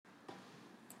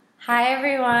Hi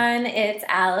everyone, it's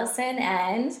Allison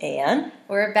and Ann.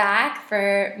 We're back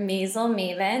for Maisel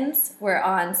Mavens. We're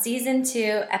on season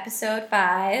 2, episode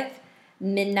 5,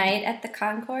 Midnight at the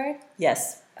Concord.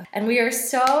 Yes. And we are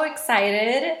so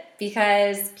excited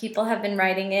because people have been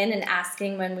writing in and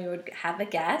asking when we would have a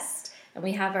guest. And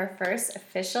we have our first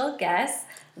official guest.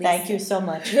 Thank you so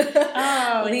much.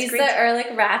 Lisa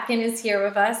Ehrlich Rapkin is here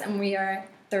with us and we are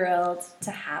thrilled to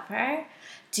have her.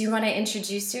 Do you want to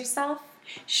introduce yourself?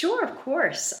 Sure, of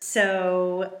course.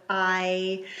 So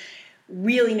I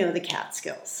really know the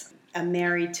Catskills. I'm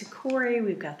married to Corey.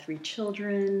 We've got 3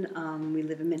 children. We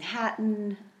live in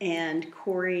Manhattan. And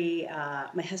Corey,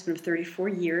 my husband of 34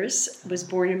 years, was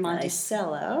born in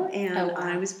Monticello. And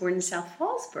I was born in South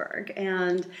Fallsburg.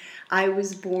 And I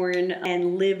was born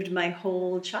and lived my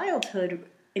whole childhood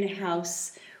in a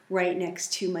house right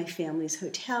next to my family's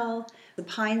hotel, the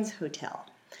Pines Hotel.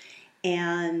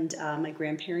 And my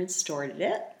grandparents started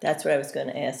it. That's what I was going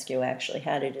to ask you, actually.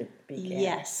 How did it begin?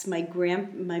 Yes,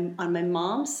 on my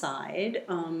mom's side,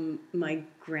 my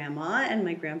grandma and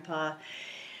my grandpa,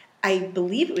 I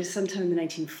believe it was sometime in the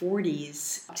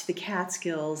 1940s, to the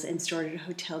Catskills and started a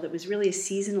hotel that was really a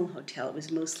seasonal hotel. It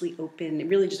was mostly open, it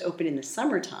really just opened in the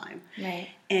summertime. Right.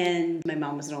 And my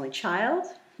mom was an only child.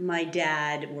 My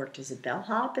dad worked as a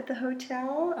bellhop at the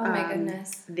hotel. Oh my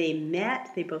goodness. They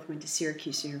met. They both went to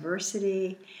Syracuse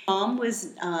University. Mom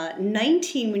was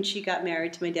 19 when she got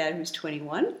married to my dad, who was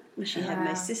 21. She had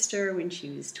my sister when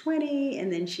she was 20,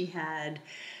 and then she had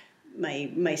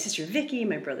my sister Vicky,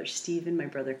 my brother Stephen, my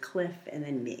brother Cliff, and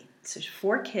then me. So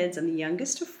 4 kids. I'm the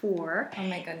youngest of 4. Oh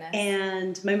my goodness.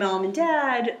 And my mom and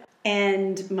dad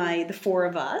and the 4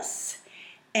 of us.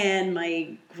 And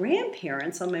my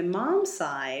grandparents on my mom's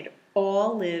side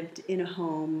all lived in a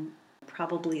home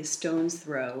probably a stone's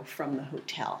throw from the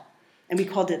hotel. And we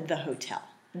called it the hotel.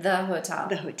 The hotel.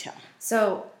 The hotel.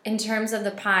 So in terms of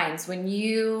the Pines, when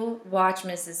you watch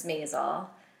Mrs. Maisel,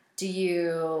 do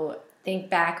you think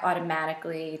back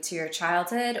automatically to your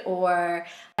childhood, or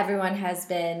everyone has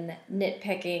been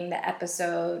nitpicking the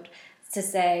episode to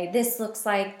say, this looks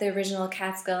like the original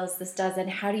Catskills, this doesn't?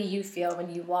 How do you feel when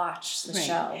you watch the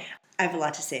show? I have a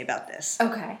lot to say about this.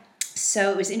 Okay.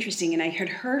 So it was interesting, and I had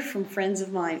heard from friends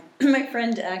of mine. My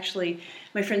friend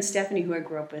Stephanie, who I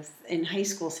grew up with in high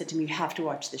school, said to me, you have to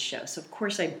watch the show. So of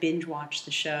course I binge watched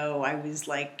the show. I was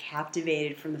like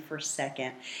captivated from the first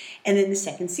second. And then the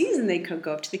second season, they could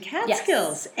go up to the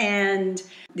Catskills. Yes. And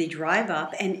they drive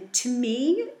up. And to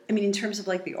me, I mean, in terms of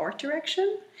like the art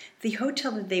direction, the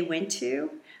hotel that they went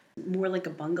to, more like a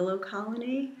bungalow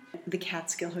colony. The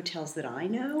Catskill hotels that I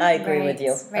know. I agree with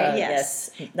you. Right.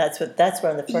 Yes. That's one of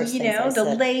the first things I said.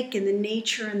 The lake and the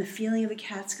nature and the feeling of the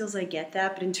Catskills, I get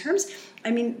that. But in terms,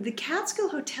 I mean, the Catskill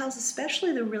hotels,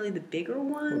 especially the bigger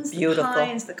ones, beautiful. The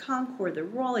Pines, the Concord, the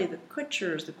Raleigh, the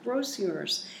Kutchers, the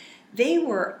Grossiers, they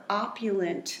were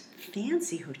opulent,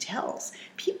 fancy hotels.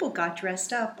 People got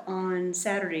dressed up on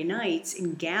Saturday nights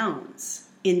in gowns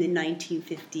in the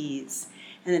 1950s.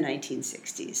 In the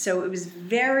 1960s. So it was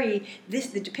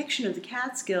the depiction of the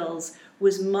Catskills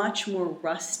was much more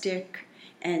rustic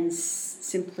and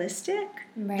simplistic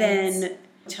than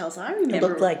hotels I remember. It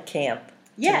looked like camp to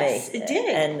me. Yes, it did.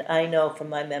 And I know from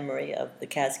my memory of the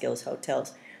Catskills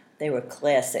hotels, they were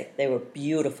classic. They were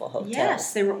beautiful hotels.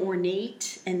 Yes, they were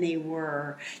ornate, and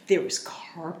there was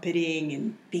carpeting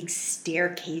and big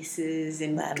staircases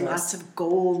and lots of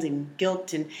gold and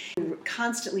gilt, and they were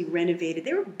constantly renovated.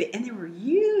 They were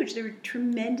huge. They were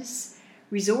tremendous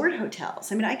resort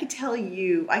hotels. I mean, I could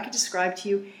describe to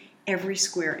you every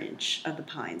square inch of the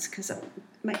Pines because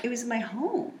it was my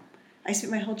home. I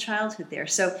spent my whole childhood there.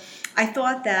 So I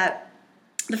thought that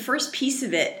the first piece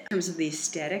of it, in terms of the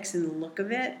aesthetics and the look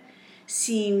of it,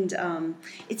 seemed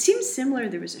similar.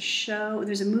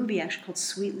 There's a movie actually called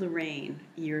Sweet Lorraine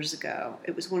years ago.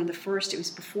 It was one of the first. It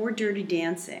was before Dirty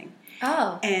Dancing.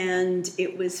 Oh. And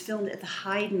it was filmed at the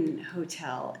Hayden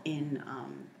Hotel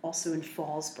also in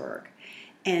Fallsburg.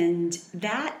 And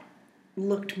that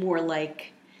looked more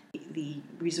like the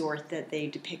resort that they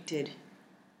depicted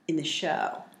in the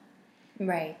show.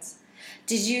 Right.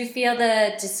 Did you feel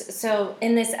so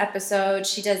in this episode,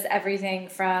 she does everything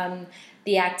from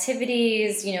the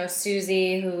activities,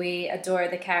 Susie, who we adore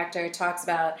the character, talks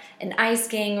about an ice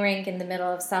skating rink in the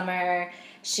middle of summer.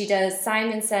 She does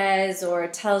Simon Says, or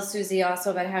tells Susie also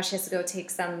about how she has to go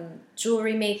take some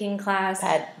jewelry making class.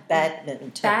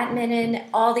 Badminton,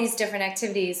 all these different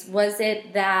activities. Was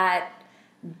it that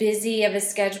busy of a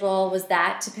schedule? Was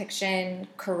that depiction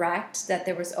correct, that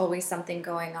there was always something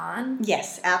going on?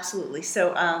 Yes, absolutely.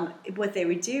 So what they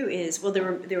would do is, there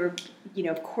were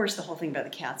of course, the whole thing about the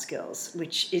Catskills,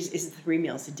 which is 3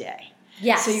 meals a day.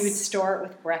 Yes. So you would start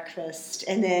with breakfast,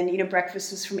 and then,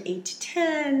 breakfast was from 8 to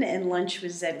 10, and lunch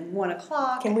was at 1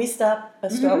 o'clock. Can we start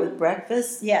with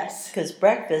breakfast? Yes. Because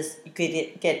breakfast, you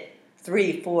could get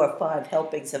 3, 4, 5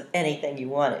 helpings of anything you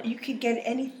wanted. You could get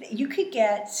anything. You could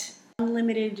get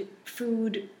unlimited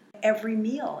food every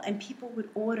meal, and people would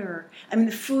order. I mean,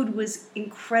 the food was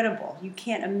incredible. You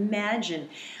can't imagine.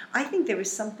 I think there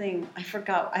was something, I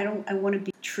forgot, I want to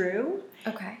be true.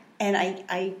 Okay. And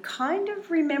I kind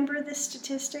of remember this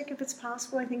statistic, if it's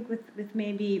possible. I think with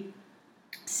maybe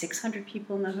 600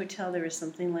 people in the hotel, there was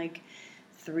something like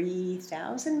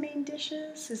 3,000 main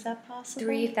dishes. Is that possible?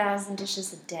 3,000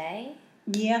 dishes a day?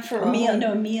 Yeah, for a meal.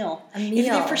 No, a meal. A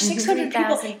meal. If for 600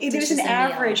 people, there was an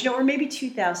average, meal. or maybe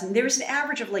 2,000. There was an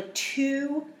average of like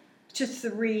 2 to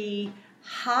 3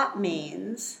 hot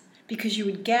mains, because you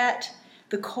would get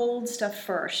the cold stuff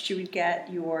first. You would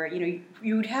get your,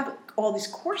 you would have all these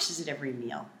courses at every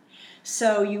meal.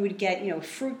 So you would get, a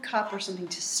fruit cup or something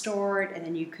to start, and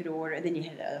then you could order, and then you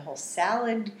had a whole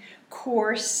salad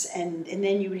course, and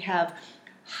then you would have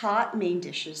hot main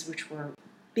dishes, which were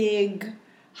big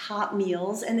hot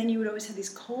meals, and then you would always have these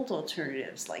cold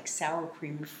alternatives like sour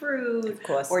cream and fruit, of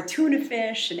course, or tuna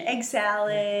fish and egg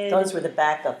salad. Those were the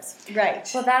backups,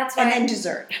 right? Well, that's why. And then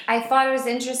dessert. I thought it was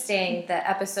interesting that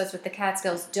episodes with the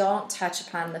Catskills don't touch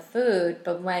upon the food,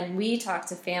 but when we talk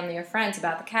to family or friends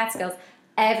about the Catskills,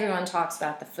 everyone talks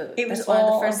about the food. It was That's one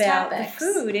all of the first about topics.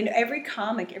 the food, and every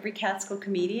comic, every Catskill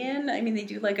comedian, I mean, they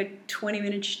do like a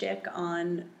 20-minute shtick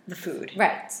on the food.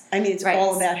 Right. I mean, it's Right.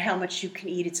 all about how much you can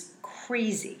eat. It's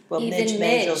crazy. Well, Even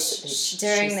Mitch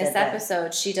during she this said that.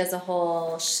 episode, she does a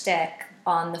whole shtick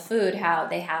on the food, how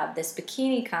they have this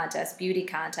bikini contest, beauty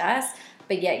contest,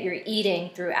 but yet you're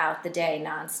eating throughout the day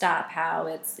nonstop, how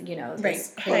it's,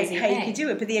 this crazy how thing. you could do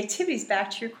it. But the activities,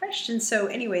 back to your question. So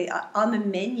anyway, on the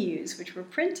menus, which were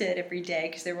printed every day,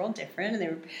 because they were all different, and they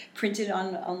were printed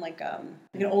on like an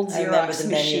old Xerox I remember the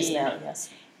machine. menus now, yes.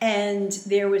 And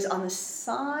there was, on the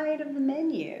side of the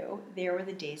menu, there were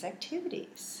the day's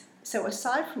activities. So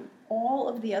aside from all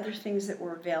of the other things that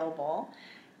were available,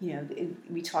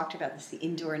 we talked about this, the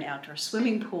indoor and outdoor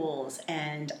swimming pools,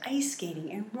 and ice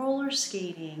skating, and roller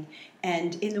skating,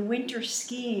 and in the winter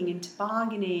skiing and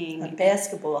tobogganing. And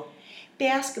basketball,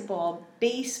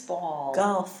 baseball.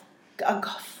 golf. A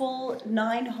full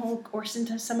 9-hole, or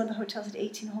some of the hotels had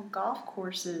 18-hole golf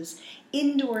courses,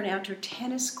 indoor and outdoor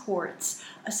tennis courts.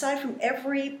 Aside from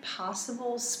every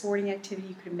possible sporting activity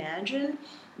you could imagine,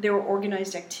 there were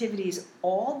organized activities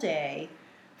all day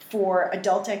for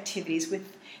adult activities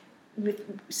with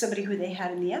somebody who they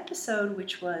had in the episode,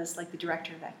 which was like the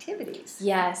director of activities.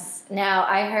 Yes. Now,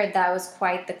 I heard that was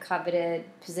quite the coveted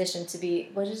position to be,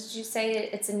 what did you say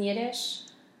it's in Yiddish?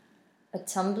 A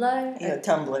tumbler?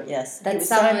 Tumbler, yes. That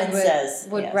Simon someone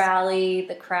would yes. rally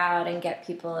the crowd and get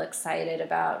people excited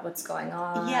about what's going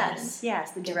on. Yes,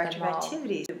 the director of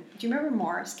activities. Do you remember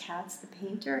Morris Katz, the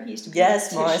painter? He used to paint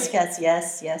Yes, with Morris tissue.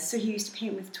 Katz, yes. So he used to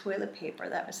paint with toilet paper.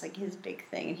 That was like his big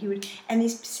thing. And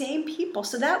these same people.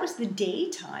 So that was the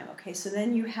daytime. Okay, so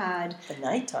then you had The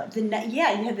nighttime. you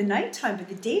had the nighttime, but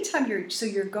the daytime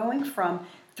you're going from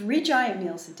 3 giant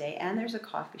meals a day, and there's a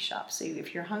coffee shop. So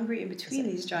if you're hungry in between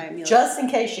these giant meals, Just in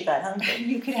case you got hungry.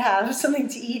 you could have something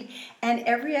to eat, and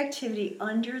every activity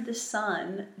under the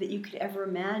sun that you could ever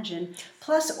imagine,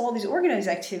 plus all these organized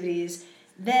activities.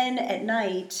 Then at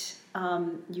night,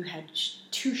 you had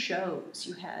 2 shows.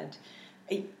 You had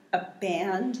a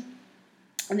band,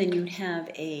 and then you'd have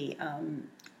a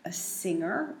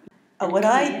singer. What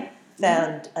I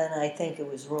found, and I think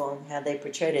it was wrong how they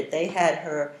portrayed it, they had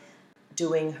her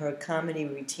doing her comedy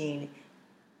routine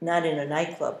not in a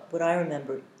nightclub. What I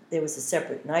remember, there was a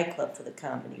separate nightclub for the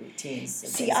comedy routines.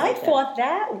 And See, things I like thought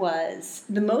that was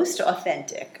the most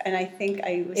authentic, and I think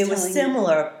it was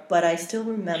similar, but I still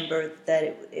remember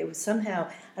that it was somehow,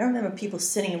 I don't remember people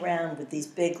sitting around with these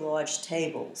big, large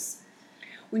tables.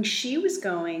 When she was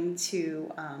going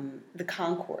to the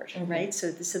Concord, Mm-hmm. right?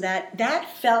 So that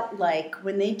felt like,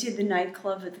 when they did the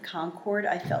nightclub at the Concord,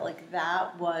 I felt like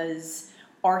that was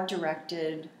art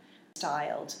directed,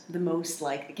 styled, the most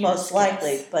like the Catskills. Most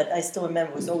likely, but I still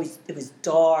remember it was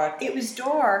dark. It was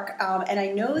dark, and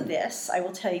I know this. I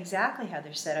will tell you exactly how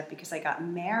they're set up, because I got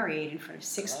married in front of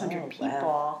 600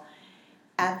 people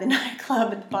at the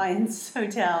nightclub at the Pines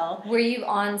Hotel. Were you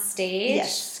on stage?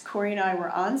 Yes, Corey and I were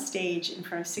on stage in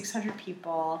front of 600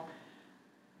 people,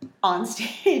 on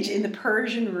stage in the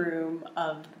Persian room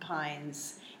of the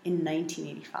Pines in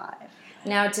 1985.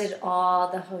 Now, did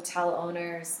all the hotel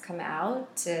owners come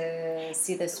out to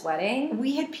see this wedding?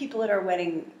 We had people at our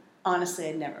wedding honestly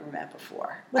I'd never met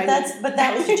before. But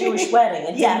that was a Jewish wedding.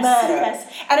 It didn't matter.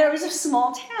 Yes, and it was a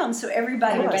small town, so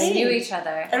everybody knew each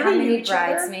other. Everybody How knew many each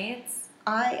other. bridesmaids?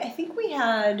 I think we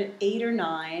had 8 or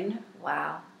 9.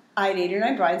 Wow. I had 8 or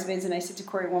 9 bridesmaids, and I said to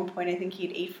Corey at one point, I think he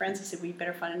had 8 friends. I said, "We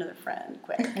better find another friend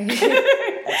quick."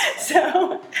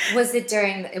 So it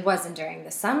wasn't during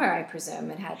the summer, I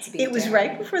presume. It had to be. It was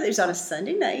right before. It was on a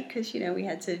Sunday night because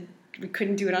we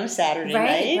couldn't do it on a Saturday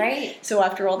night. Right. So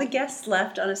after all the guests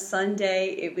left on a Sunday,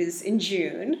 it was in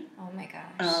June. Oh my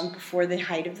gosh. Before the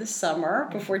height of the summer,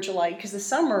 before July, because the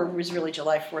summer was really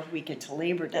July 4th weekend to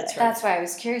Labor Day. That's right. That's why I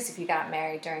was curious if you got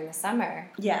married during the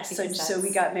summer. Yes, so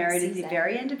we got married at the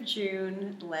very end of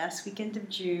June, the last weekend of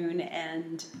June,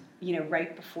 and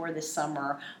right before the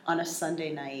summer on a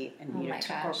Sunday night, and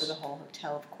took over the whole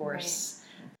hotel, of course.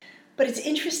 Right. But it's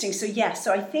interesting. So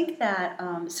so I think that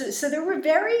so there were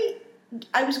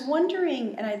I was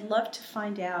wondering, and I'd love to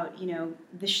find out.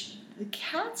 The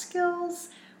Catskills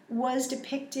was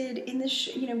depicted in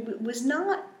the was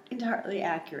not entirely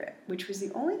accurate, which was the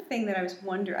only thing that I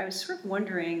was sort of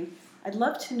wondering. I'd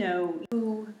love to know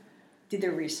who did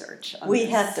their research on We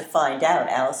this. have to find out,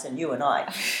 Alison, you and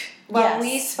I. Well,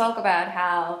 we spoke about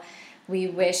how we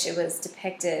wish it was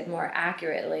depicted more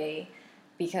accurately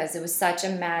because it was such a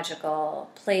magical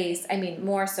place. I mean,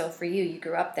 more so for you. You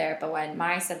grew up there, but when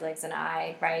my siblings and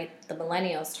I, the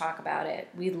millennials talk about it,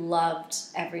 we loved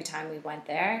every time we went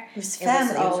there. It was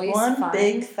family. It was one fun.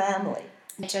 big family.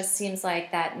 It just seems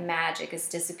like that magic is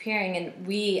disappearing, and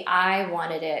I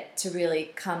wanted it to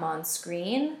really come on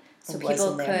screen so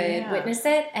people could witness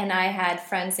it. And I had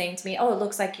friends saying to me, "Oh, it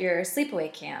looks like your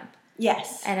sleepaway camp."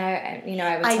 Yes. And I would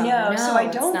tell them, no, so I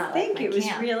don't think like it was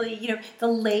camp. really, the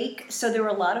lake. So there were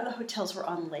a lot of the hotels were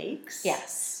on lakes.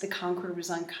 Yes. The Concord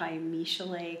was on Kiamisha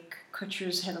Lake.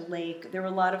 Kutcher's had a lake. There were a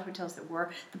lot of hotels that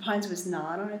were. The Pines was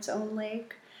not on its own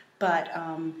lake, but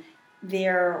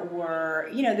there were,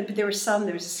 there were some.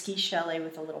 There was a ski chalet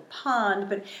with a little pond,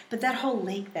 but that whole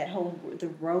lake,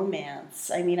 the romance.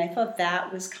 I mean, I thought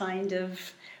that was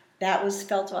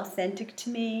felt authentic to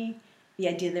me. The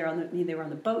idea they were on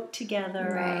the boat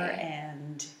together,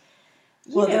 and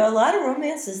there are a lot of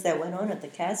romances that went on at the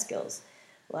Catskills.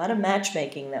 A lot of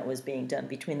matchmaking that was being done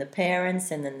between the parents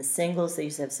and then the singles. They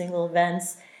used to have single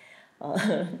events.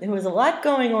 There was a lot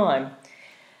going on.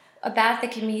 About the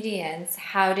comedians,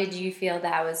 how did you feel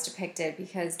that was depicted?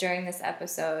 Because during this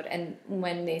episode, and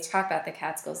when they talk about the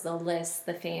Catskills, they'll list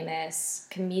the famous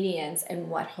comedians and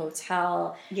what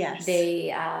hotel they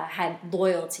had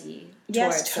loyalty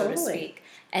towards, so to speak.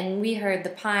 And we heard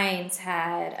the Pines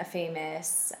had a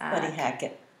famous Buddy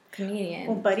Hackett comedian.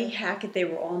 Well, Buddy Hackett, they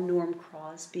were all Norm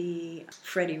Crosby,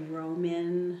 Freddie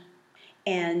Roman,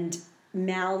 and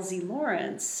Malzy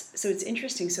Lawrence. So it's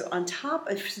interesting. So on top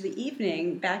of the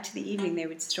evening, they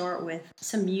would start with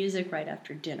some music right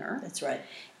after dinner. That's right.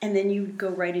 And then you would go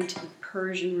right into the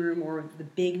Persian room or the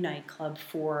big nightclub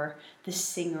for the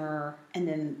singer and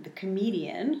then the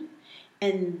comedian.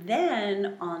 And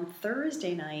then on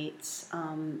Thursday nights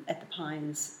at the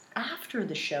Pines, after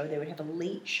the show, they would have a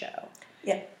late show.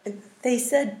 Yeah, they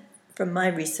said from my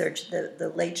research,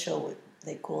 the late show,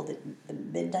 they called it the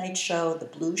midnight show, the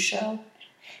blue show.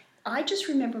 I just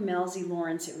remember Malzy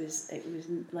Lawrence. It was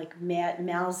like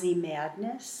Malzy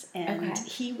Madness, and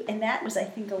and that was, I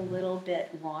think, a little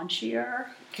bit raunchier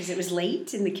because it was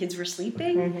late and the kids were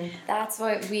sleeping. Mm-hmm. That's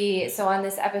what so on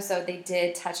this episode they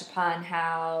did touch upon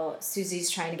how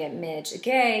Susie's trying to get Midge a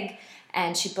gig,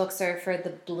 and she books her for the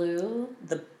blue.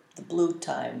 The blue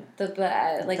time. A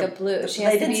blue.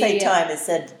 They didn't say time, it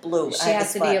said blue. She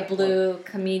has to be a blue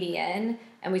comedian,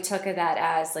 and we took that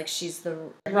as like she's the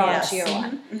raunchier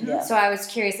one. Mm-hmm. Yeah. So I was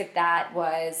curious if that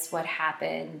was what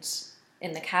happened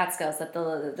in the Catskills, that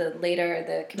the later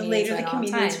the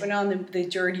comedians went on, the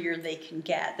dirtier they can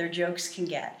get, their jokes can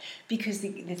get. Because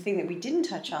the thing that we didn't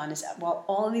touch on is, while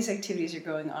all of these activities are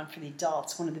going on for the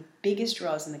adults, one of the biggest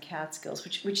draws in the Catskills,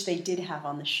 which they did have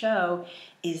on the show,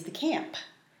 is the camp.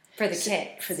 For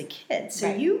the kids.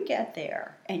 So you get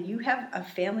there, and you have a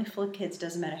family full of kids,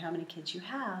 doesn't matter how many kids you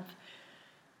have,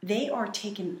 they are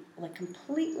taken like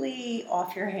completely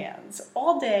off your hands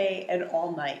all day and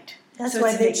all night. That's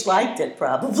why Mitch liked it,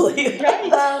 probably. Right.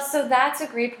 Well, so that's a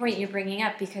great point you're bringing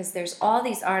up, because there's all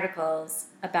these articles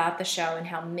about the show and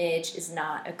how Midge is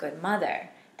not a good mother.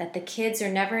 That the kids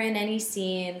are never in any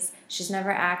scenes. She's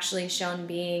never actually shown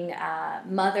being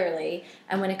motherly.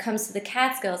 And when it comes to the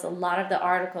Catskills, a lot of the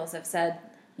articles have said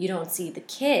you don't see the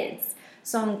kids.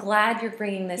 So I'm glad you're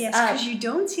bringing this up. Yes, because you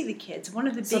don't see the kids. One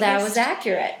of the biggest. So that was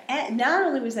accurate. Not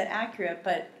only was that accurate,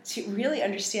 but to really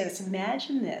understand this,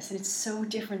 imagine this, and it's so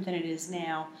different than it is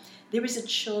now. There was a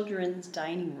children's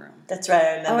dining room. That's right.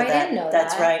 I remember that. I didn't know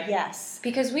That's that. right. Yes.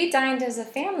 Because we dined as a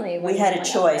family. When We had a went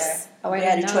choice. Up there. We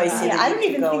had a choice That. either. Yeah,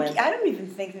 I in. don't even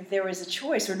think that there was a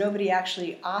choice, or nobody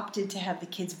actually opted to have the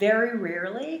kids. Very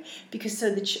rarely, because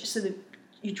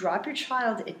you drop your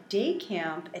child at day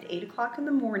camp at 8:00 in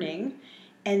the morning,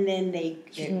 and then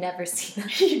You never see them.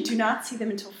 you do not see them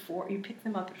until 4. You pick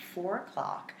them up at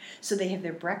 4:00, so they have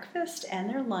their breakfast and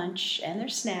their lunch and their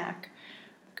snack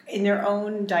in their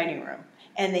own dining room,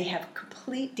 and they have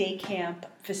complete day camp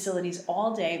facilities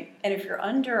all day. And if you're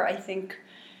under, I think,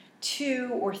 2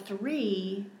 or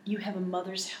 3, you have a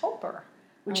mother's helper,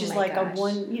 which is like gosh.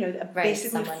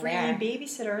 basically a free there.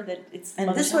 babysitter that it's.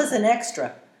 And this was an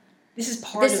extra. This is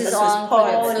part of This this. is all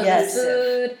included. So yes. the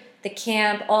food, the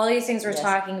camp, all these things we're Yes.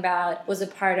 talking about was a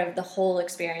part of the whole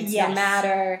experience. Yes. No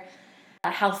matter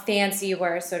how fancy you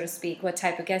were, so to speak, what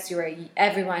type of guest you were,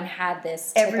 everyone had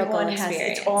this typical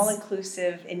experience. It's all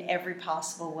inclusive in every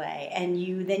possible way. And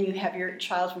then you have your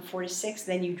child from 4 to 6.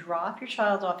 Then you drop your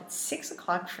child off at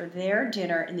 6:00 for their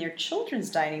dinner in their children's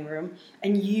dining room,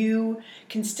 and you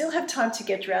can still have time to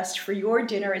get dressed for your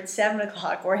dinner at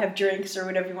 7:00, or have drinks or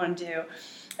whatever you want to do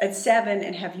at 7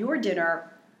 and have your dinner.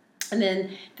 And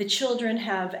then the children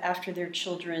have, after their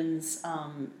children's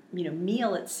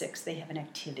meal at 6, they have an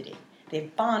activity. They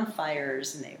have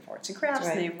bonfires, and they have arts and crafts,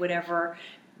 right. and they have whatever,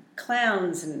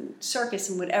 clowns and circus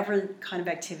and whatever kind of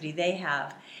activity they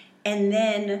have. And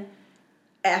then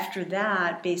after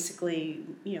that, basically,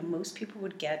 most people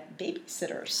would get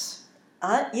babysitters.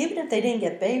 Even if they didn't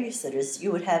get babysitters, you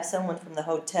would have someone from the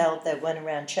hotel that went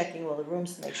around checking all the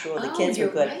rooms to make sure the kids were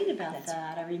good. You're right about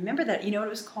that. I remember that. You know what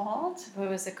it was called? What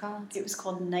was it called? It was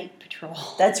called Night Patrol.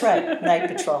 That's right, night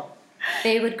patrol.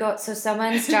 They would go, so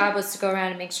someone's job was to go around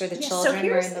and make sure the children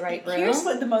were in the right room. Here's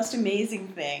what the most amazing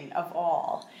thing of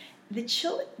all. The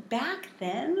children, back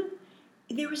then,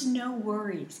 there was no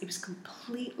worries. It was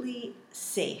completely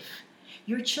safe.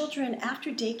 Your children,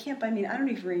 after day camp, I don't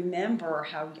even remember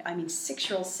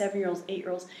 6-year-olds, 7-year-olds,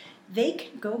 8-year-olds, they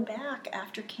can go back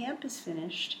after camp is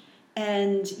finished.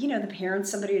 And, the parents,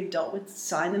 somebody adult would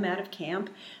sign them out of camp.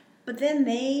 But then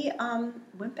they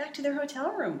went back to their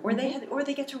hotel room, or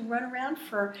they get to run around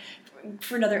for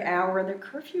another hour, and their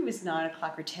curfew was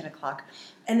 9:00 or 10:00.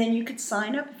 And then you could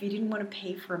sign up if you didn't want to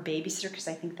pay for a babysitter, because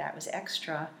I think that was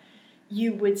extra.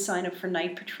 You would sign up for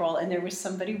night patrol, and there was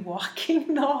somebody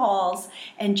walking the halls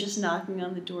and just knocking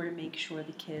on the door to make sure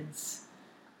the kids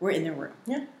were in their room.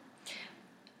 Yeah.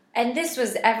 And this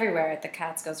was everywhere at the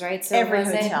Catskills, right? So Every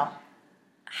hotel.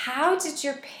 How did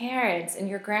your parents and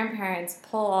your grandparents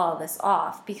pull all this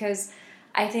off? Because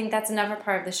I think that's another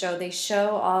part of the show. They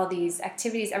show all these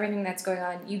activities, everything that's going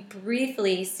on. You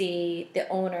briefly see the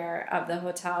owner of the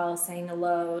hotel saying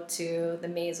hello to the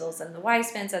Maisels and the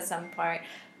Weissmans at some part.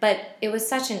 But it was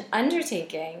such an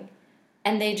undertaking,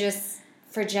 and they just,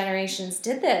 for generations,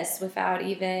 did this without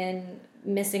even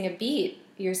missing a beat.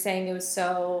 You're saying it was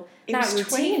so not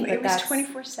routine, but that's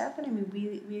 24/7.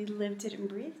 We lived it and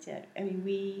breathed it.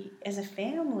 We, as a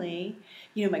family,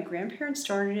 my grandparents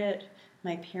started it.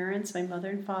 My parents, my mother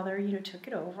and father, took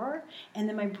it over, and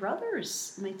then my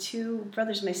brothers, my 2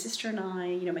 brothers, my sister and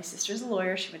I. My sister's a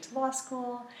lawyer. She went to law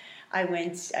school. I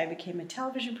became a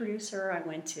television producer. I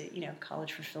went to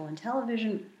college for film and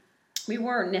television. We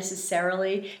weren't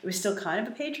necessarily. It was still kind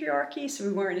of a patriarchy, so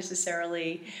we weren't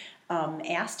necessarily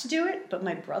asked to do it, but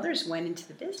my brothers went into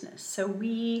the business.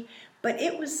 But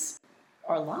it was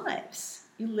our lives.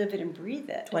 You live it and breathe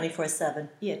it. 24/7.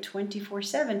 Yeah,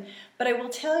 24/7. But I will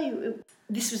tell you,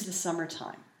 this was the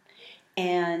summertime.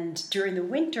 And during the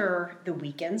winter, the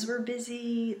weekends were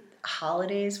busy.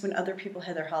 Holidays, when other people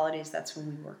had their holidays, that's when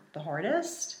we worked the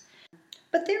hardest.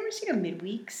 But there was,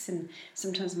 midweeks, and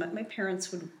sometimes my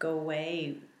parents would go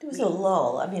away. There was a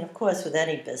lull. Of course, with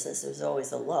any business, there was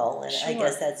always a lull, and Sure. I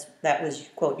guess that was,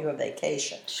 quote, your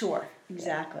vacation. Sure,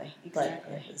 exactly.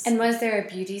 And was there a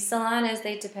beauty salon as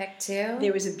they depict too?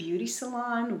 There was a beauty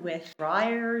salon with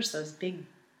dryers, those big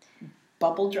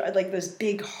bubble dry, like those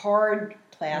big hard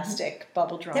plastic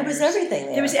bubble dryers. There was everything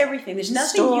there. There was everything. There's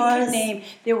nothing you could name.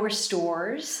 There were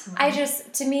stores.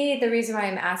 To me, the reason why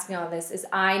I'm asking all this is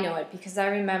I know it because I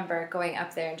remember going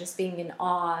up there and just being in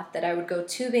awe that I would go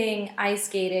tubing, ice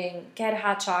skating, get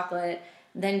hot chocolate,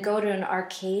 then go to an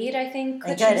arcade, I think.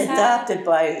 I got adopted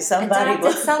by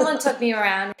somebody. Someone took me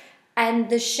around. And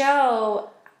the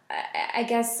show, I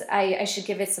guess I should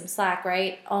give it some slack,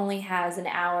 right? Only has an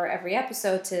hour every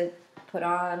episode to put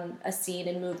on a scene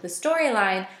and move the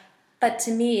storyline, but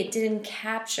to me it didn't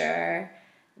capture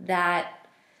that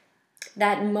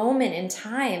moment in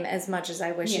time as much as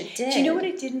I wish it did. Do you know what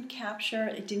it didn't capture?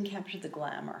 It didn't capture the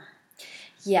glamour.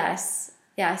 Yes.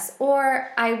 Yes,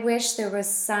 or I wish there was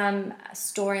some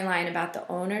storyline about the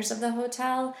owners of the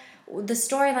hotel. The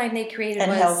storyline they created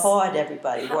And was... how hard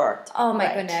everybody worked. Oh my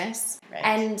Right. goodness. Right.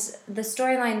 And the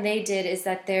storyline they did is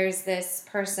that there's this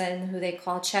person who they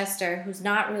call Chester who's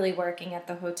not really working at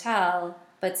the hotel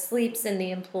but sleeps in the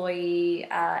employee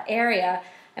area.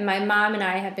 And my mom and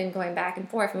I have been going back and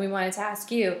forth, and we wanted to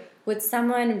ask you, would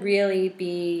someone really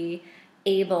be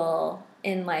able,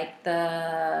 in like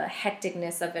the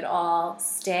hecticness of it all,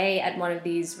 stay at one of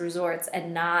these resorts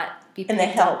and not be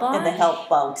picked up on? In the help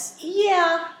bunks.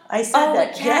 Yeah. I said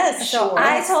that. Yes, so sure.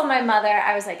 I told my mother,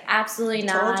 I was like, absolutely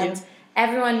Told not. you.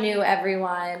 Everyone knew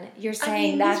everyone. You're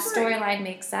saying that these were- storyline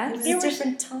makes It sense? was a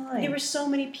different time. There were so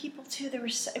many people too. It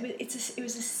was a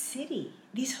city.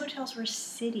 These hotels were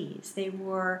cities. They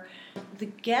were the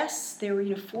guests. There were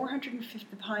 450.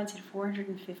 The Pines had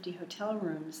 450 hotel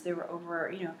rooms. There were over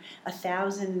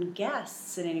 1,000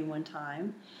 guests at any one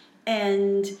time,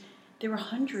 and there were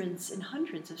hundreds and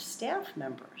hundreds of staff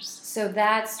members. So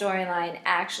that storyline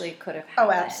actually could have happened.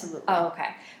 Oh, absolutely. Oh, okay.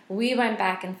 We went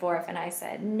back and forth, and I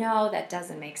said, no, that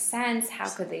doesn't make sense. How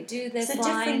could they do this It's a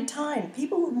line? different time.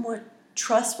 People were more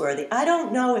trustworthy. I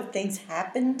don't know if things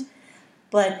happened,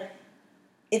 but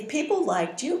if people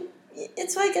liked you,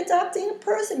 it's like adopting a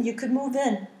person. You could move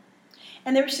in.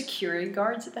 And there were security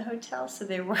guards at the hotel, so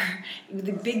there were.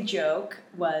 The big joke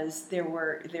was there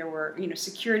were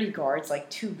security guards, like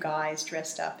two guys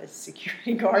dressed up as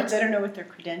security guards. I don't know what their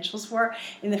credentials were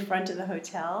in the front of the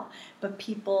hotel, but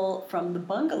people from the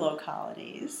bungalow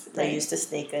colonies. They used to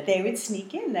sneak in. They would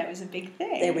sneak in. That was a big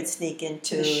thing. They would sneak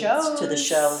into the shows. To the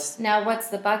shows. Now, what's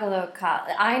the bungalow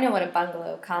colony? I know what a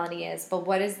bungalow colony is, but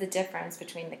what is the difference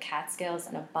between the Catskills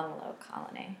and a bungalow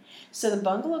colony? So the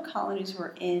bungalow colonies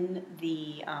were in the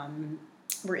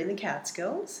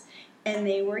Catskills, and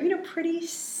they were pretty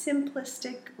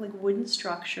simplistic, like wooden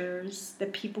structures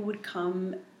that people would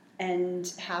come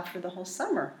and have for the whole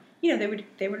summer. They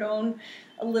would own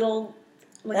a little.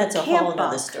 Like That's a camp whole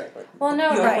other bunk. story. Well,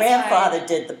 no, Your right. grandfather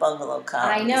did the bungalow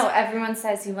colonies. I know. Everyone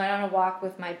says he went on a walk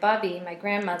with my bubby, my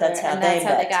grandmother, That's how and they that's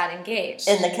how they met. got engaged.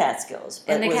 In the Catskills.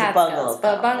 But In the it was Catskills, a bungalow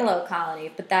but colony. bungalow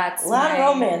colony. But that's A lot of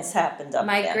romance happened up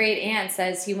My there. great aunt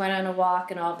says he went on a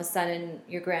walk, and all of a sudden,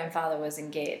 your grandfather was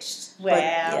engaged.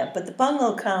 Well, But the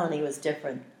bungalow colony was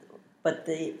different. But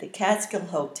the Catskill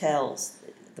hotels,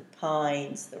 the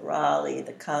Pines, the Raleigh,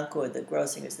 the Concord, the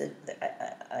Grossingers,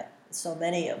 so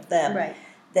many of them, right.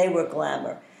 they were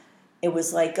glamour. It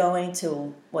was like going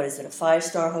to, a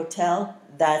 5-star hotel?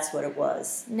 That's what it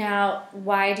was. Now,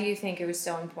 why do you think it was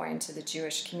so important to the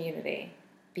Jewish community?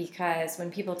 Because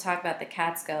when people talk about the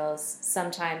Catskills,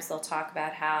 sometimes they'll talk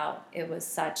about how it was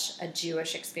such a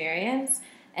Jewish experience,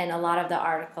 and a lot of the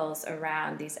articles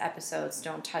around these episodes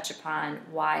don't touch upon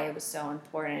why it was so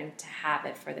important to have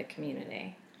it for the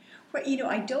community. Right.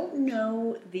 I don't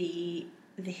know the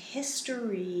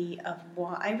history of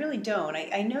why. I really don't.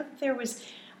 I know that there was.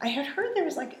 I had heard there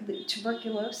was like the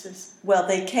tuberculosis. Well,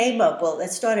 they came up. Well,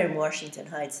 it started in Washington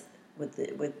Heights with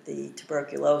the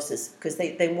tuberculosis because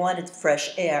they wanted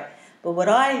fresh air. But what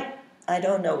I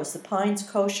don't know, was the Pines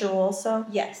kosher also?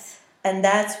 Yes. And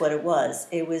that's what it was.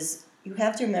 It was. You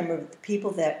have to remember the people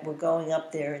that were going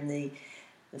up there in the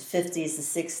 50s,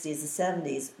 the 60s, the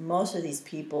 70s. Most of these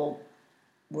people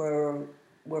were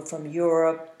from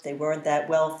Europe. They weren't that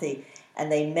wealthy,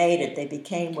 and they made it. They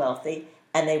became wealthy,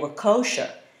 and they were kosher.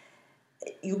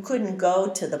 You couldn't go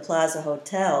to the Plaza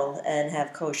Hotel and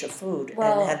have kosher food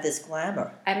and have this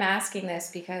glamour. I'm asking this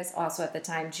because also at the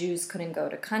time, Jews couldn't go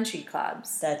to country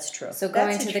clubs. That's true. So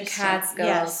going That's to the interesting. Catskills,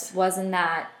 Yes. wasn't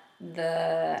that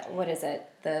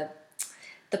the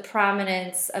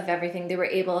prominence of everything? They were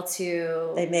able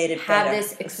to They made it have better.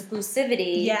 this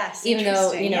exclusivity, Yes, even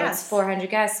though interesting, yes. it's 400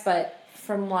 guests. But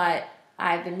from what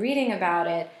I've been reading about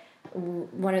it,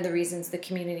 one of the reasons the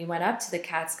community went up to the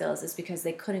Catskills is because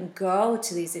they couldn't go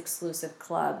to these exclusive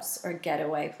clubs or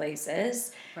getaway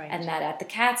places, Right. and that at the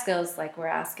Catskills, like we're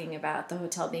asking about the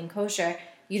hotel being kosher,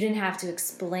 you didn't have to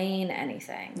explain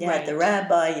anything. You had the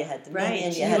rabbi, you had the Right.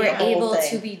 minion, you You had were the whole able thing.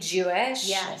 to be Jewish,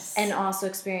 Yes. and also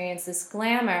experience this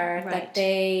glamour Right. that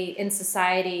they, in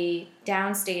society,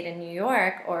 downstate in New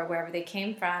York or wherever they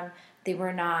came from, they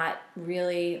were not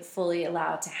really fully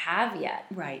allowed to have yet.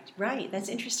 Right. That's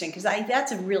interesting because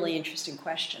that's a really interesting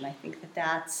question. I think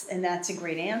that's a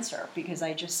great answer because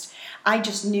I just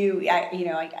knew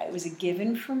it was a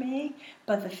given for me.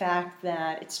 But the fact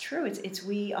that it's true, it's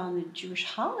we on the Jewish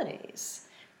holidays,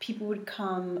 people would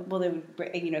come. Well, they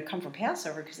would come for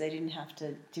Passover because they didn't have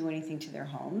to do anything to their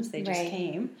homes. They just Right.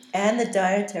 came. And the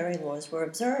dietary laws were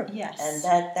observed. Yes. And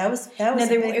that was Now, a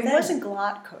big it thing. wasn't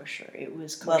glatt kosher. It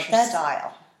was Well, kosher that's-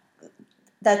 style.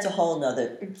 That's a whole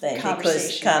nother thing.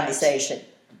 Conversation.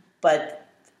 But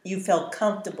you felt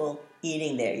comfortable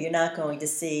eating there. You're not going to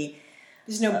see...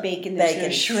 There's no bacon, there's no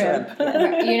shrimp.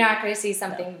 Yeah. You're not going to see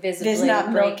something visibly There's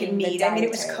not milk and meat. I mean,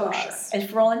 it was kosher. Laws. And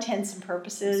for all intents and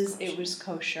purposes, it was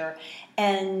kosher.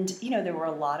 And, there were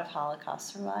a lot of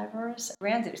Holocaust survivors.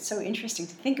 Granted, it's so interesting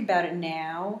to think about it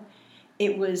now.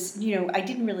 It was, I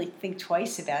didn't really think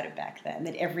twice about it back then,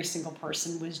 that every single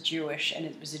person was Jewish and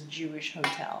it was a Jewish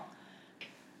hotel.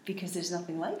 Because there's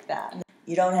nothing like that.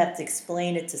 You don't have to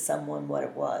explain it to someone what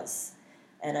it was.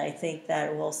 And I think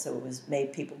that also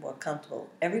made people more comfortable.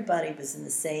 Everybody was in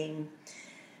the same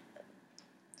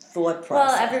thought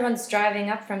process. Well, everyone's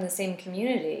driving up from the same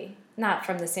community. Not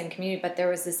from the same community, but there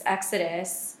was this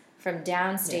exodus from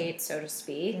downstate, so to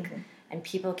speak. Mm-hmm. And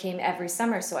people came every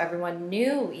summer, so everyone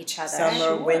knew each other.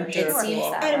 Summer, winter, it seems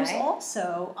that and it way. was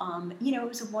also, it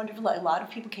was a wonderful. A lot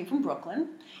of people came from Brooklyn,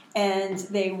 and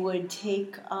they would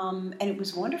take, and it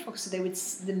was wonderful. So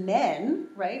the men,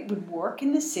 right, would work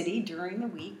in the city during the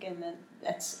week, and then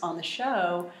that's on the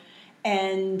show,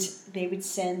 and they would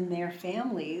send their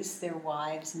families, their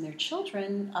wives, and their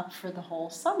children up for the whole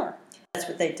summer. That's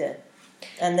what they did,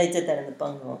 and they did that in the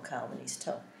bungalow colonies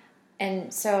too.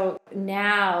 And so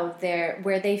now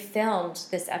where they filmed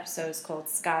this episode is called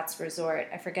Scott's Resort.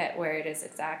 I forget where it is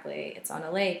exactly. It's on a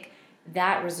lake.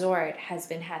 That resort has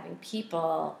been having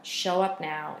people show up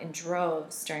now in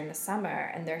droves during the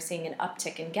summer, and they're seeing an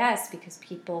uptick in guests because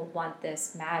people want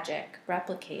this magic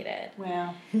replicated.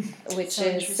 Wow. Which so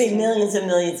is pay millions and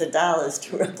millions of dollars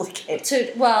to replicate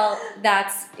it.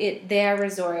 That's it. Their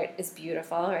resort is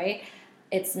beautiful, right?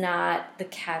 It's not the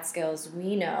Catskills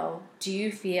we know. Do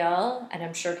you feel, and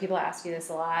I'm sure people ask you this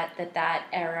a lot, that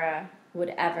era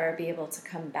would ever be able to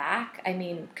come back? I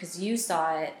mean, because you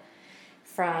saw it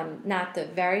from not the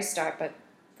very start, but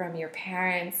from your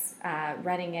parents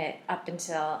running it up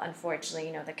until,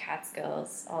 unfortunately, the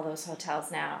Catskills, all those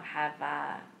hotels now have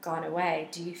gone away.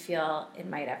 Do you feel it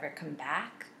might ever come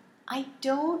back? I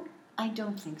don't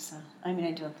think so. I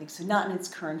don't think so. Not in its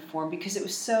current form, because it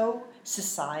was so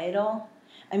societal.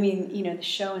 The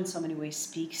show in so many ways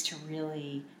speaks to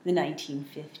really the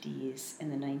 1950s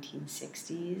and the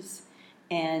 1960s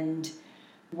and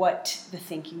what the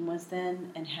thinking was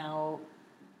then and how,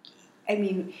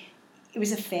 it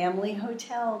was a family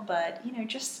hotel, but,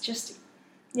 just...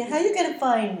 Yeah, how are you going to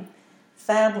find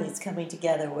families coming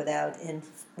together without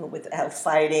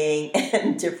fighting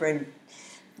and different...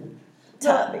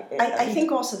 Well, I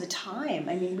think also the time.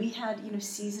 We had,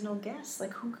 seasonal guests.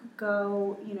 Like, who could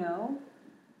go,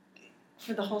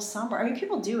 for the whole summer?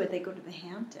 People do it. They go to the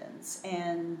Hamptons,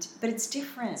 but it's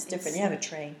different. It's different. You have a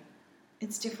train.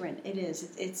 It's different. It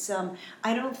is. It's.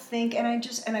 I don't think, and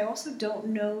I also don't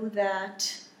know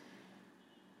that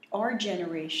our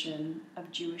generation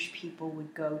of Jewish people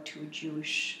would go to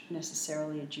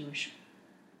necessarily a Jewish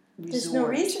resort. There's no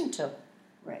reason to.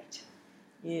 Right.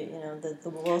 The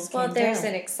walls came Well, there's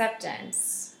down. an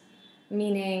acceptance,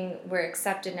 meaning we're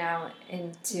accepted now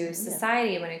into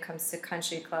society when it comes to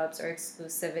country clubs or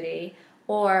exclusivity,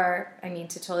 or,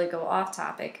 to totally go off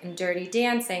topic, in Dirty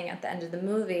Dancing, at the end of the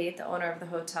movie, the owner of the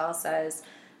hotel says,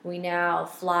 we now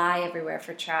fly everywhere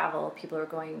for travel. People are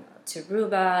going to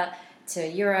Aruba, to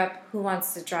Europe. Who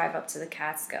wants to drive up to the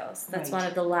Catskills? That's right. one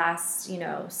of the last,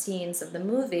 scenes of the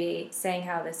movie, saying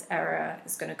how this era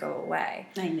is going to go away.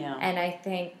 I know. And I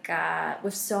think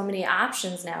with so many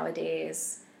options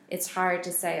nowadays, it's hard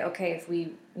to say, okay, if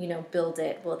we, build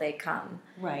it, will they come?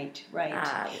 Right.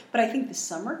 But I think the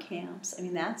summer camps,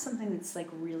 that's something that's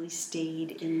really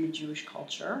stayed in the Jewish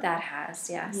culture. That has,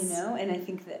 yes. And I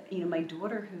think that, my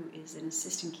daughter, who is an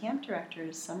assistant camp director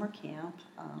at summer camp,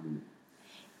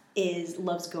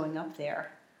 loves going up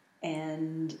there,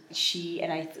 and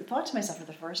I thought to myself for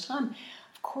the first time,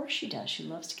 of course she does. She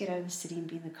loves to get out of the city and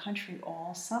be in the country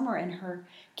all summer, and her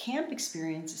camp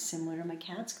experience is similar to my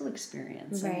Catskill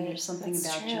experience. Right. There's something That's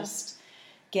about true. just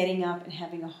getting up and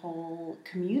having a whole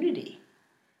community.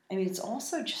 It's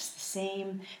also just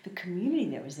the community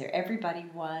that was there. Everybody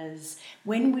was,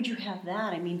 when would you have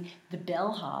that? The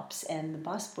bellhops and the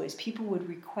busboys, people would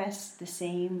request the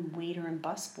same waiter and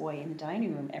busboy in the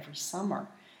dining room every summer.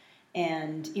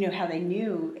 And, how they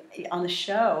knew on the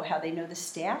show, how they know the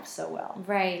staff so well.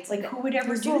 Right. Who would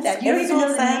ever do all, that? You don't even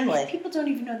know family. People don't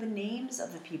even know the names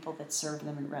of the people that serve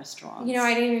them in restaurants.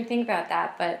 I didn't even think about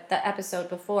that, but the episode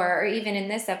before, or even in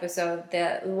this episode,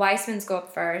 the Weissmans go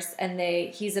up first, and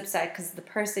he's upset because the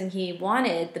person he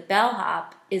wanted, the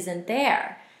bellhop, isn't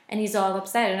there. And he's all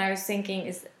upset. And I was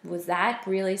thinking, was that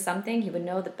really something? He would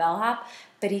know the bellhop?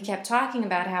 But he kept talking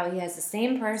about how he has the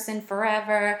same person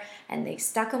forever, and they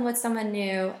stuck him with someone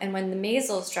new. And when the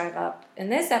Maisels drive up in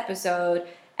this episode,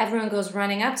 everyone goes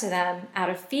running up to them out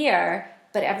of fear,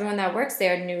 but everyone that works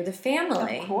there knew the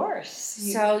family. Of course.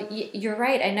 So you're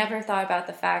right. I never thought about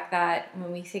the fact that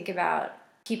when we think about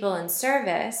people in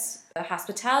service, the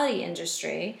hospitality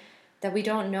industry, that we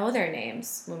don't know their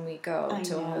names when we go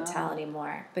to a hotel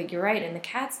anymore. But you're right. In the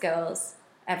Catskills,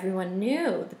 everyone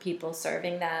knew the people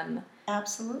serving them.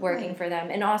 Absolutely. Working for them.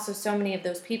 And also so many of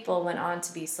those people went on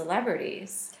to be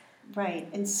celebrities. Right.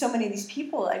 And so many of these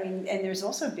people, I mean, and there's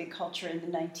also a big culture in the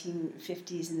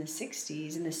 1950s and the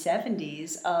 60s and the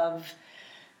 70s of,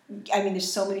 I mean,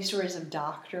 there's so many stories of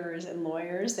doctors and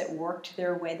lawyers that worked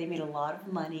their way. They made a lot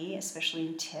of money, especially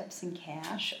in tips and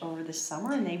cash over the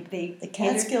summer. And the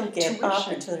Catskill gave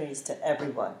opportunities to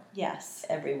everyone. Yes.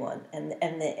 Everyone. And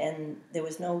there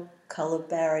was no color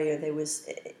barrier. It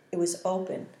was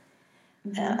open.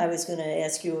 Mm-hmm. I was going to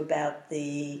ask you about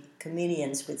the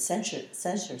comedians with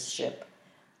censorship,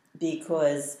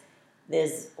 because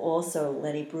there's also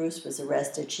Lenny Bruce was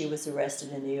arrested. She was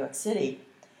arrested in New York City,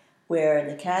 where in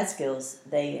the Catskills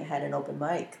they had an open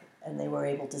mic and they were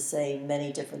able to say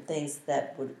many different things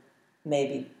that would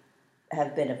maybe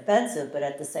have been offensive, but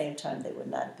at the same time they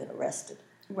would not have been arrested.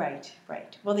 Right.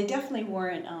 Well, they definitely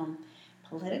weren't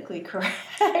politically correct,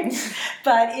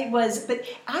 but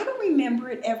I don't remember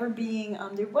it ever being,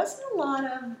 there wasn't a lot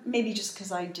of, maybe just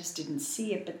because I just didn't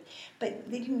see it, but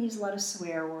they didn't use a lot of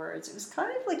swear words. It was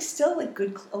kind of like still like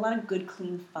a lot of good,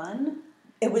 clean fun.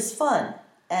 It was fun,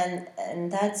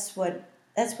 and that's what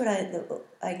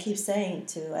I keep saying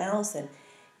to Allison.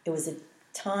 It was a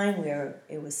time where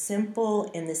it was simple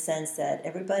in the sense that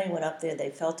everybody went up there, they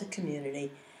felt a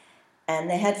community, and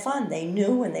they had fun. They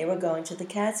knew when they were going to the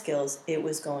Catskills, it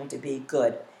was going to be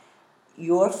good.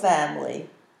 Your family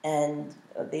and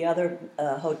the other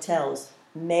hotels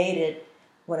made it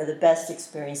one of the best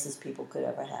experiences people could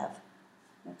ever have.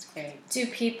 That's great. Do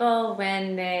people,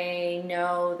 when they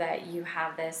know that you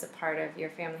have this a part of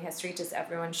your family history, does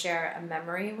everyone share a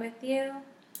memory with you?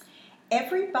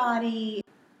 Everybody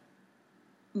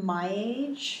my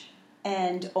age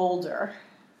and older.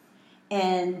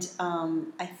 And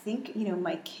I think,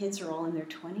 my kids are all in their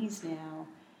 20s now.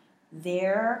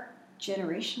 Their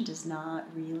generation does not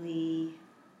really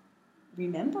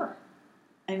remember.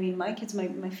 I mean, my kids,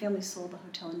 my family sold the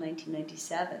hotel in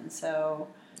 1997, so...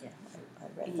 Yeah,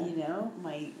 I read that.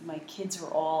 My kids were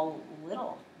all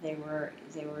little. They were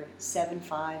 7,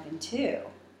 5, and 2 in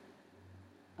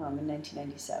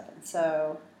 1997.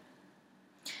 So...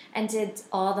 And did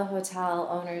all the hotel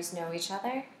owners know each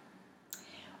other?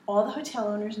 All the hotel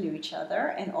owners knew each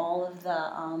other, and all of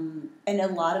the and a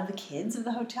lot of the kids of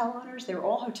the hotel owners, they were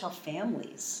all hotel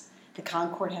families. The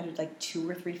Concord had like 2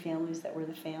 or 3 families that were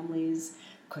the families,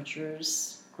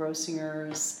 Kutchers,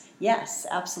 Grossingers. Yes,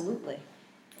 absolutely.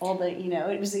 All the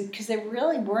it was because there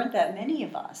really weren't that many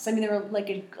of us. I mean, there were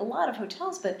like a lot of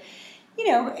hotels, but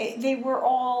they were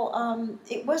all.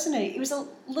 It was a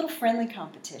little friendly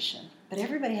competition, but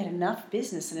everybody had enough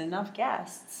business and enough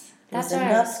guests. That's what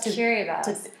I was curious about.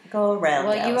 To go around.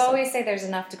 Well, you always say there's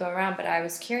enough to go around, but I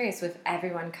was curious with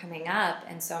everyone coming up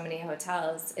and so many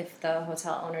hotels, if the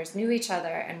hotel owners knew each other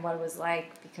and what it was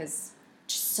like, because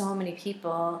just so many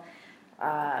people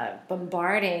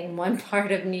bombarding one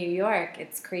part of New York.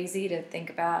 It's crazy to think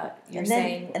about. You're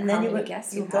saying how many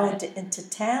guests you had. You would go into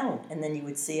town, and then you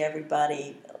would see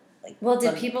everybody. Well,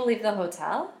 did people leave the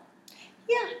hotel?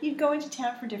 Yeah, you'd go into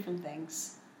town for different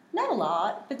things. Not a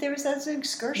lot, but there was that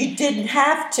excursion. You didn't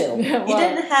have to. You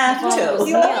didn't have to.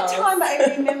 The only time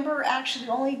I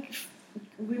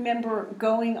remember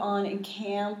going on in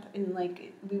camp, and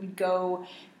we would go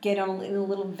get on in a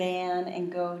little van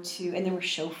and go to, and there were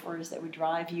chauffeurs that would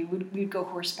drive you. We'd go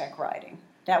horseback riding.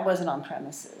 That wasn't on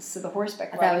premises. So the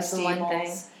horseback riding that was stables, the one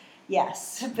thing.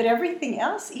 Yes, but everything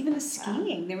else, even the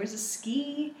skiing, there was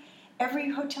every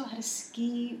hotel had a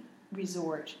ski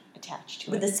resort attached to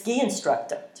it. With a ski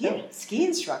instructor, too. Yeah, ski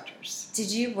instructors.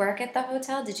 Did you work at the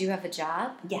hotel? Did you have a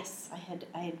job? Yes, I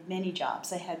had many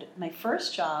jobs. I had my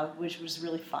first job, which was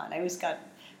really fun. I always got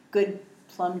good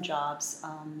plum jobs.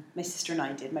 My sister and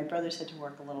I did. My brothers had to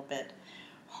work a little bit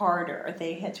harder.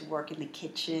 They had to work in the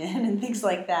kitchen and things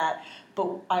like that.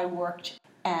 But I worked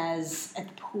at the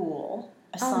pool,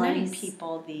 assigning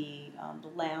people the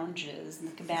lounges and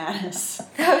the cabanas.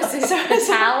 The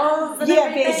towels and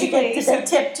everything? Did they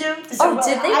tip you? Did they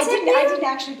tip you? I didn't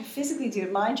actually physically do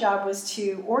it. My job was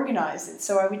to organize it.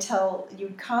 So I would you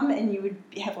would come and you would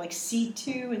have like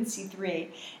C2 and C3.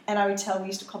 And I would we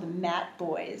used to call them mat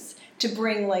boys, to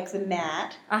bring like the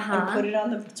mat and put it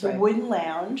on the wooden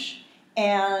lounge.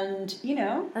 and,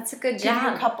 That's a good give you a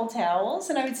job. couple towels,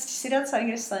 and I would sit outside and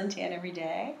get a suntan every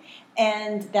day.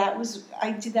 And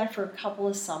I did that for a couple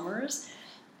of summers.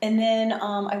 And then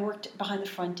I worked behind the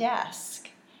front desk.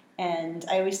 And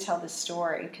I always tell this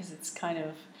story because it's kind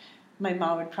of, my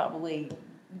mom would probably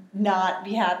not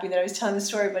be happy that I was telling the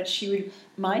story, but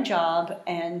my job,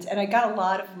 and I got a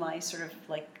lot of my sort of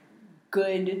like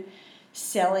good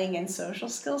selling and social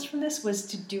skills from this, was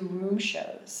to do room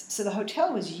shows. So the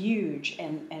hotel was huge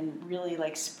and really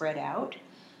like spread out.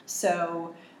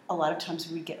 So a lot of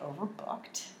times we'd get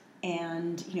overbooked.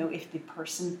 And, if the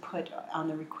person put on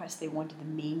the request they wanted the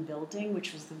main building,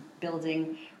 which was the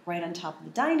building right on top of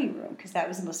the dining room, because that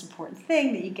was the most important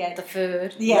thing that you get. The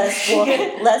food. Yeah.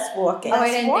 Less walking. Oh,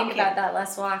 I didn't think about that.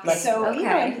 Less walking. So,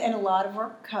 okay. And a lot of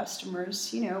our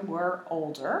customers, were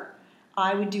older.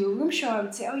 I would do a room show. I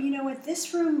would say, oh, you know what,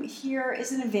 this room here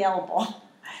isn't available.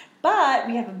 But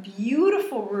we have a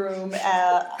beautiful room.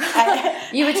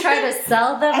 You would try to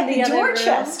sell them at the other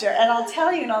Dorchester, room? and I'll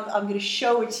tell you, and I'm going to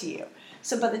show it to you.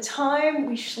 So by the time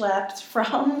we schlepped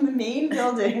from the main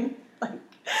building,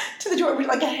 to the door, we were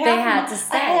like a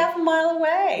half a mile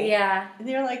away. Yeah. And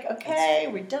they're like, okay,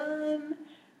 we're done.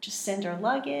 Just send our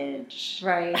luggage.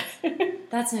 Right.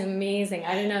 That's amazing.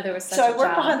 I didn't know there was such a job. job. So I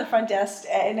worked behind the front desk,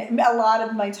 and a lot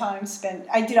of my time spent.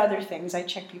 I did other things. I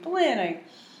checked people in.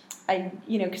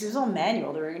 Because it was all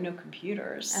manual. There were no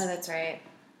computers. Oh, that's right.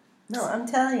 No, I'm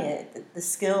telling you, the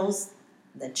skills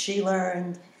that she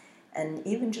learned, and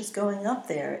even just going up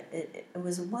there, it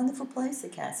was a wonderful place, the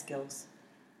Catskills.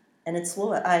 And it's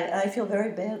lost. I feel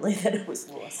very badly that it was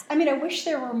lost. I wish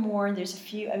there were more. There's a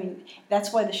few.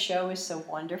 That's why the show is so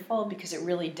wonderful, because it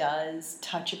really does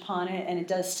touch upon it,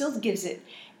 and still gives it.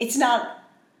 It's not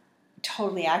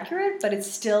totally accurate, but it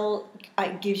still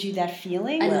gives you that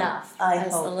feeling. Enough. I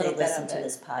hope they listen to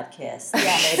this podcast.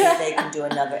 Maybe they can do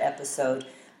another episode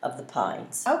of The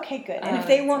Pines. Okay, good. And if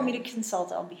they want me to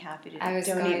consult, I'll be happy to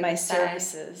donate my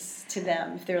services to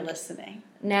them if they're listening.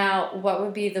 Now, what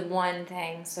would be the one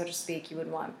thing, so to speak, you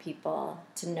would want people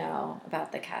to know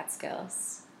about the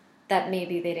Catskills that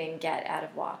maybe they didn't get out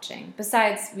of watching?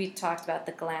 Besides, we talked about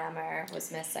the glamour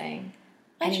was missing.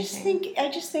 I just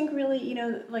think really,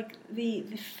 like the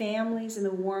families and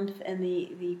the warmth and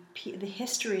the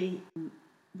history,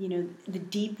 the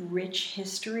deep, rich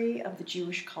history of the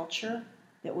Jewish culture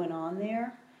that went on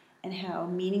there, and how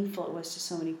meaningful it was to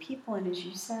so many people, and as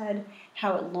you said,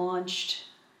 how it launched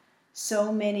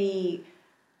so many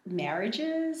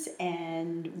marriages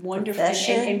and wonderful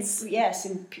professions.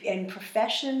 and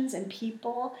professions and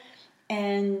people,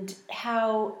 and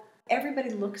how everybody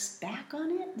looks back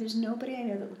on it. There's nobody I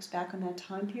know that looks back on that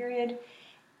time period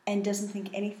and doesn't think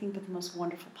anything but the most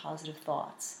wonderful, positive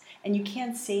thoughts. And you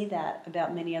can't say that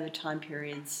about many other time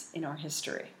periods in our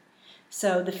history.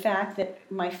 So the fact that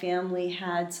my family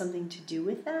had something to do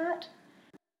with that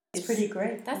is pretty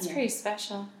great. That's pretty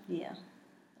special. Yeah,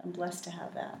 I'm blessed to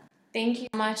have that. Thank you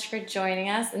so much for joining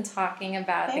us and talking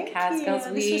about the Catskills.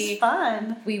 This was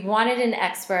fun. We wanted an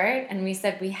expert, and we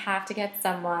said we have to get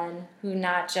someone who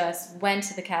not just went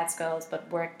to the Catskills,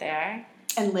 but worked there.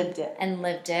 And lived it.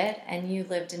 And you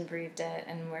lived and breathed it,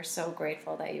 and we're so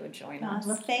grateful that you would join us.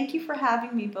 Well, thank you for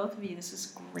having me, both of you. This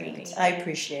was great. I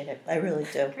appreciate it. I really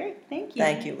do. Great, thank you.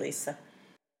 Thank you, Lisa.